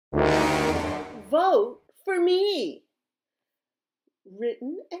Vote for me.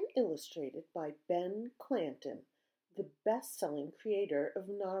 Written and illustrated by Ben Clanton, the best-selling creator of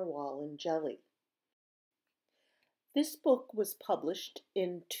Narwhal and Jelly. This book was published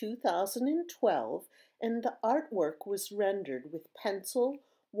in 2012, and the artwork was rendered with pencil,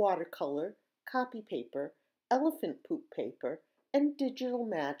 watercolor, copy paper, elephant poop paper, and digital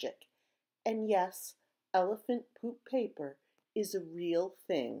magic. And yes, elephant poop paper is a real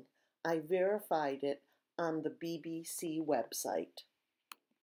thing. I verified it on the BBC website.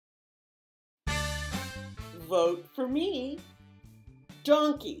 Vote for me.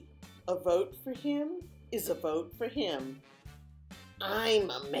 Donkey. A vote for him is a vote for him.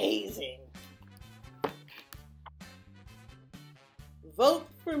 I'm amazing. Vote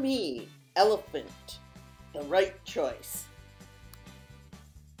for me, elephant. The right choice.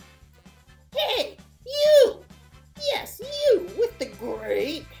 Hey, you! Yes, you with the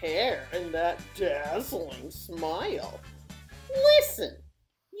great hair and that dazzling smile. Listen,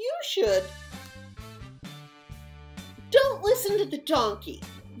 you should. Don't listen to the donkey.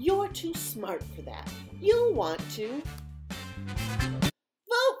 You're too smart for that. You'll want to.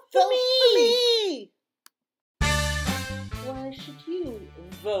 Vote for me! Why should you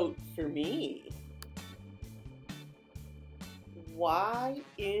vote for me? Why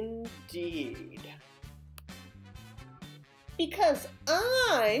indeed? Because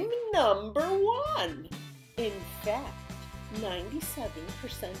I'm number one. In fact,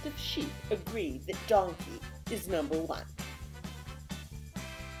 97% of sheep agree that donkey is number one.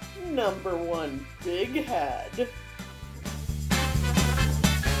 Number one, big head.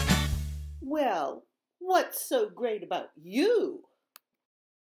 Well, what's so great about you?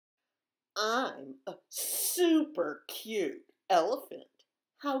 I'm a super cute elephant.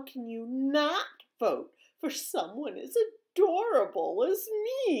 How can you not vote for someone as adorable as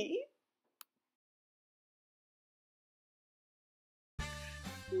me?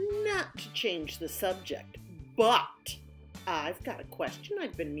 Not to change the subject, but I've got a question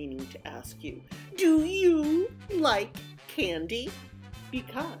I've been meaning to ask you. Do you like candy?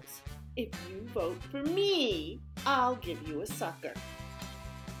 Because if you vote for me, I'll give you a sucker.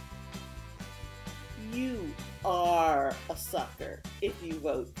 You are a sucker if you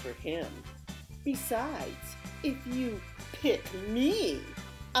vote for him. Besides, if you pick me,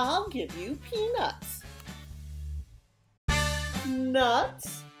 I'll give you peanuts.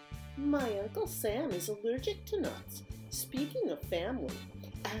 Nuts? My Uncle Sam is allergic to nuts. Speaking of family,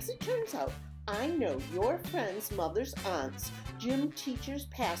 as it turns out, I know your friends' mothers' aunts, gym teachers,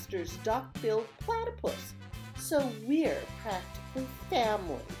 pastors, duck-billed platypus. So we're practically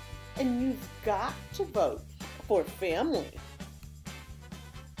family, and you've got to vote for family.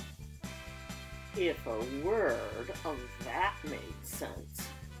 If a word of that made sense,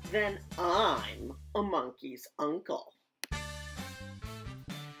 then I'm a monkey's uncle.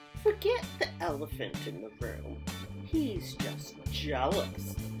 Forget the elephant in the room. He's just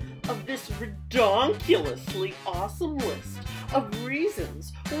jealous of this redonkulously awesome list of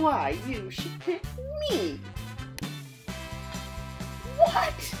reasons why you should pick me.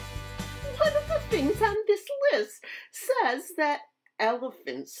 What? One of the things on this list says that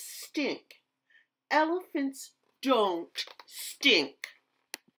elephants stink. Elephants don't stink.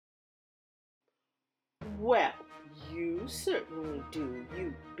 Well, you certainly do,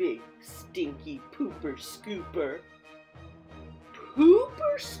 you big stinky pooper scooper.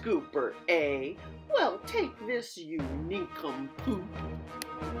 Pooper scooper, eh? Well, take this, you nincompoop.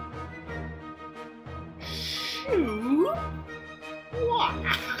 Shoo? What?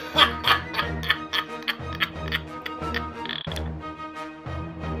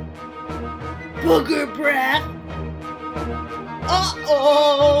 Booger breath?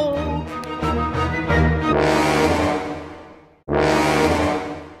 Uh-oh!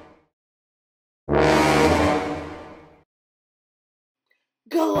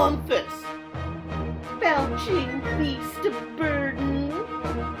 Galumpus, belching beast of burden,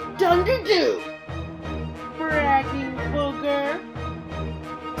 Dunderdoo, bragging booger,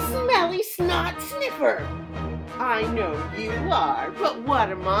 smelly snot sniffer. I know you are, but what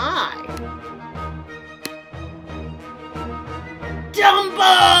am I?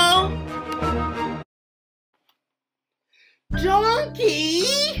 Dumbo!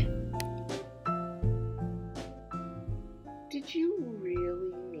 Donkey! Did you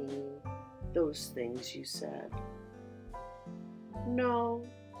really mean those things you said? No.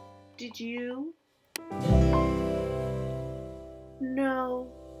 Did you? No,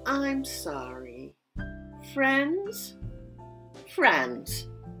 I'm sorry. Friends? Friends.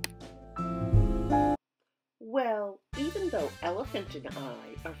 Well, even though Elephant and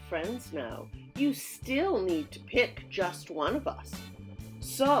I are friends now, you still need to pick just one of us.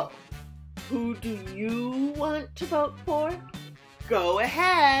 So, who do you want to vote for? Go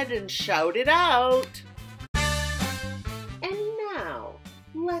ahead and shout it out. And now,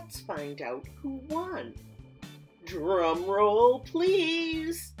 let's find out who won. Drum roll,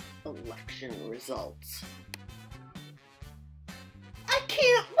 please. Election results. I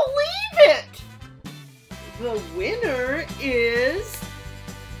can't believe it! The winner is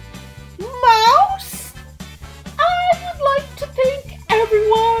Mouse! I would like to thank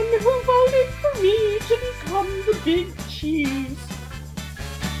everyone who voted for me to become the big cheese.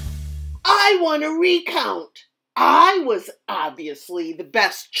 I want a recount. I was obviously the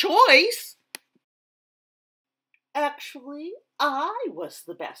best choice. Actually, I was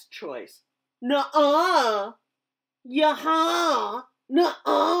the best choice. Nuh-uh. Yaha.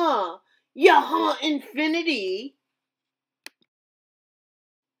 Nuh-uh. Yaha infinity.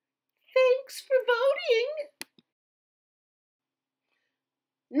 Thanks for voting.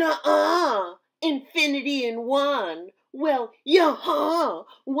 Nuh-uh. Infinity in one. Well, yaha.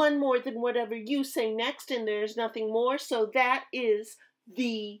 One more than whatever you say next, and there's nothing more, so that is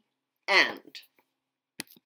the end.